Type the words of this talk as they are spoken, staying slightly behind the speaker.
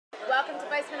welcome to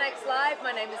Basement Apes Live.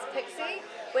 My name is Pixie.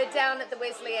 We're down at the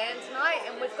Wesley Ann tonight,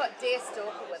 and we've got Dear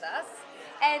Stalker with us.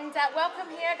 And welcome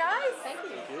here, guys. Thank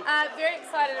you. Very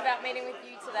excited about meeting with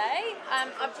you today.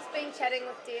 I've just been chatting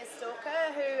with Dear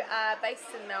Stalker, who are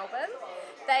based in Melbourne.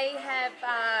 They have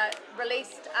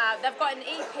released, they've got an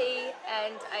EP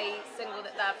and a single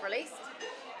that they've released,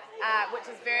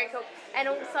 which is very cool, and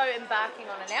also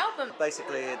embarking on an album.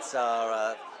 Basically, it's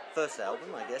our first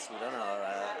album, I guess. We've done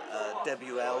our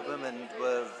debut album, and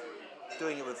we're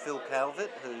doing it with Phil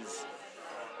Calvert, who's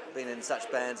been in such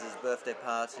bands as Birthday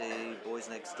Party, Boys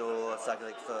Next Door,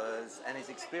 Psychedelic Furs, and his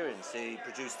experience. He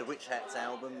produced the Witch Hats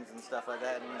albums and stuff like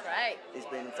that, and Great. He's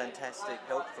been fantastic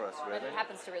help for us, really. And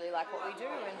happens to really like what we do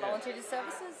and volunteered his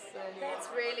services. That's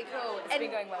really cool. It's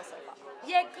been going well so far.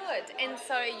 Yeah, good. And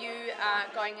so are you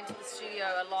going into the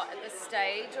studio a lot at this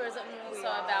stage, or is it more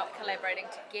so about collaborating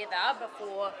together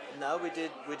before? No, we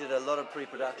did a lot of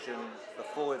pre-production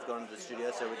before we've gone into the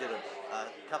studio, so we did a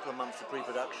couple of months of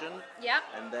pre-production. Yeah.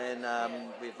 And then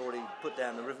we've already put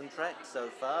down the rhythm track so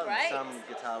far, Right. and some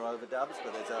guitar overdubs,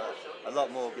 but there's a lot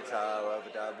more guitar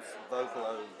overdubs,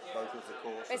 vocals of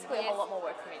course. Basically a whole lot more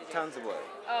work for me to do. Tons of work.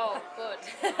 Oh, good.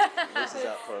 This is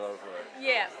up for a lot of work.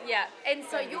 Yeah. And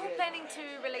so you're planning to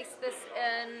release this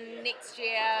in next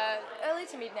year? Early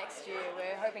to mid next year,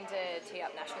 we're hoping to tee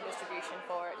up national distribution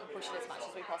for it and push it as much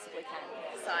as we possibly can.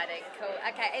 Exciting, cool.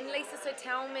 Okay, and Lisa, so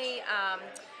tell me,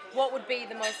 what would be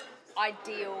the most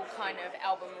ideal kind of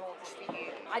album launch for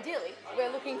you? Ideally,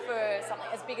 we're looking for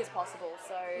something as big as possible.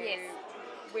 So Yes.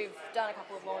 we've done a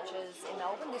couple of launches in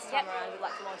Melbourne. This time around, we'd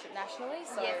like to launch it nationally.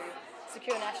 So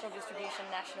secure national distribution,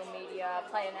 national media,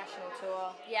 play a national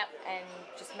tour, and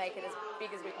just make it as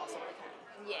big as we possibly can.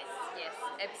 Yes,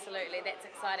 absolutely. That's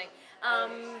exciting.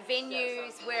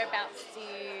 Venues, whereabouts do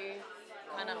you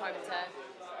kind of hope to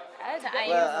aim?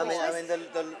 Well, I mean,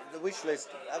 the wish list.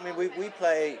 I mean, we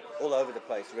play all over the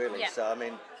place, really. Yeah. So I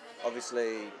mean,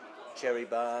 obviously, Cherry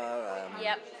Bar.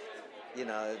 You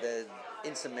know, the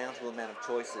insurmountable amount of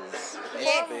choices.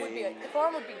 The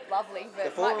forum would be lovely, but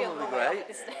it might be a little way off at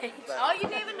this stage. Oh, you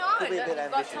never know. Could be a bit You've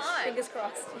got ambitious. time. Fingers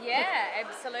crossed. Yeah,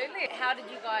 absolutely. How did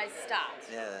you guys start?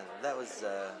 Yeah, that was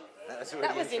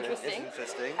really interesting.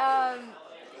 interesting.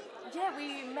 Yeah,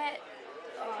 we met.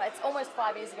 It's almost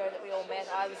 5 years ago that we all met.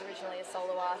 I was originally a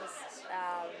solo artist,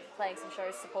 playing some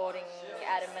shows supporting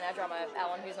Adam and our drummer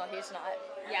Alan, who's not here tonight.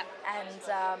 Yeah.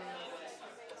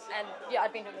 And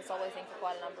I'd been doing the solo thing for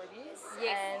quite a number of years.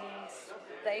 Yes. And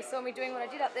they saw me doing what I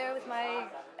did up there with my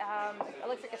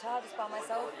electric guitar just by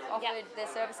myself, offered their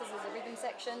services as a rhythm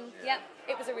section. Yep.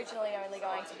 It was originally only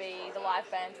going to be the live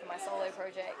band for my solo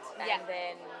project, and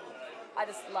then I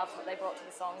just loved what they brought to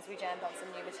the songs. We jammed on some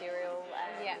new material,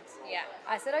 and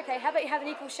I said, okay, how about you have an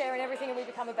equal share in everything and we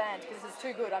become a band, because this is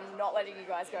too good, I'm not letting you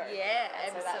guys go. Yeah,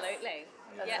 And so absolutely.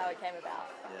 That's how it came about.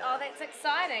 Oh, that's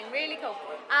exciting. Really cool.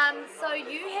 So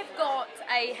you have got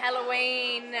a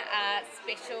Halloween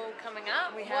special coming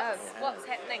up. We have. What's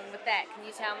happening with that? Can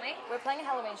you tell me? We're playing a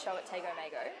Halloween show at Tego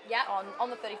Mago. Yep. On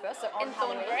the 31st, so on In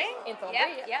Halloween. Thornbury? In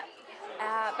Thornbury. Yep.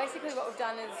 Basically what we've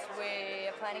done is we're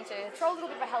planning to throw a little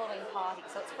bit of a Halloween party,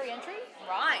 so it's free entry.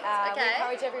 Right, We okay.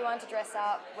 encourage everyone to dress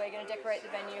up. We're going to decorate the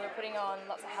venue. We're putting on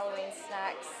lots of Halloween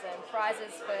snacks and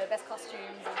prizes for best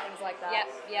costumes and things like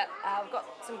that. Yep. We've got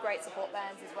some great support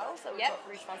bands as well, so we've got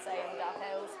Rouge Foncé and Dark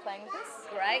Ales playing with us.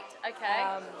 Great,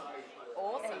 okay.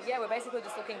 Awesome. Yeah, we're basically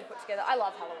just looking to put together, I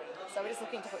love Halloween, so we're just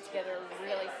looking to put together a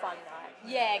really fun night.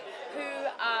 Yeah, who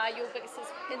are your biggest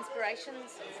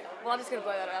inspirations? Well, I'm just going to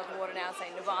blow that out of the water now and say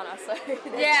Nirvana, so there's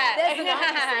the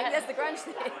 90s thing, there's the grunge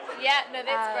thing. Yeah, no,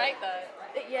 that's great though.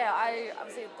 Yeah,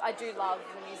 I do love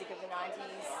the music of the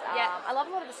 90s. I love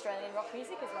a lot of Australian rock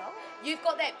music as well. You've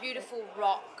got that beautiful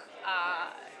rock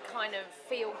kind of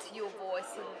feel to your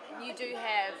voice, and you do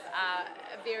have a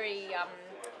very...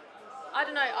 I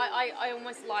don't know, I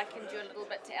almost likened you a little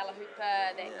bit to Ella Hooper,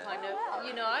 that kind of,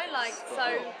 you know, like,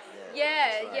 so,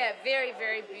 very,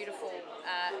 very beautiful,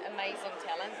 amazing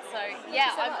talent. So,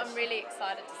 I'm really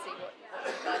excited to see what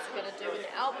you guys are going to do when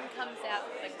the album comes out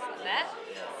and things like that.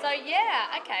 So,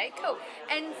 okay, cool.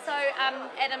 And so,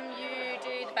 Adam, you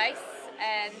do the bass,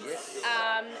 and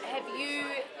have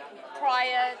you...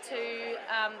 Prior to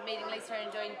meeting Lisa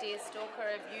and doing Dear Stalker,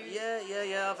 have you?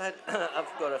 Yeah.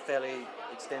 I've got a fairly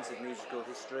extensive musical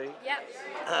history. Yeah.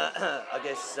 I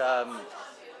guess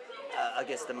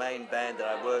the main band that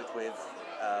I worked with,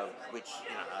 which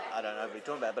I don't know if we're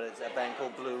talking about, but it's a band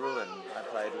called Blue Ruin. I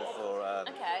played with for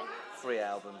 3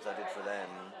 albums I did for them.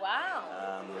 Wow.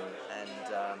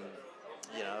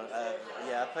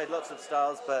 I played lots of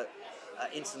styles, but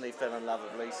instantly fell in love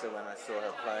with Lisa when I saw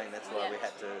her playing. That's why we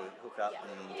had to hook up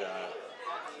and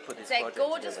put this project that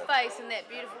gorgeous together. face and that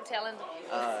beautiful talent.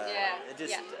 It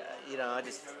just,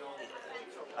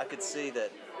 I could see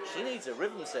that she needs a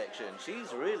rhythm section.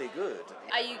 She's really good.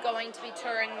 Are you going to be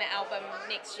touring the album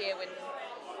next year?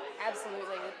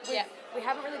 Absolutely. We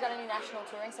haven't really done any national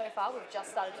touring so far. We've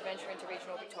just started to venture into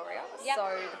regional Victoria. Yep. So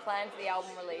the plan for the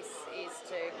album release is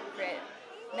to create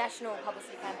national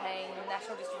publicity campaign,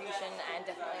 national distribution, and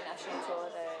definitely a national tour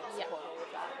to support all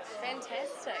of that.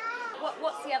 Fantastic.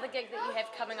 What's the other gig that you have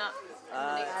coming up?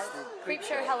 Creep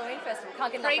Show Halloween Festival.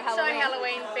 Can't get enough Creep of Show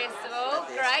Halloween. Halloween Festival.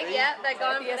 Great, yeah. They're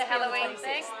going for the Halloween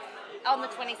thing. 26th. On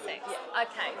the 26th. Yeah.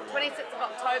 Okay, 26th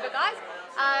of October, guys.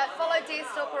 Follow Dear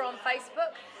Stalker on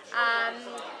Facebook.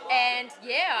 And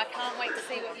I can't wait to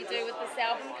see what you do with this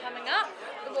album coming up.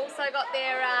 We've also got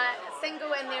their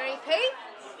single and their EP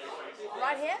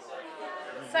right here.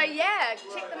 So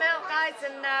check them out, guys,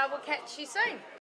 and we'll catch you soon.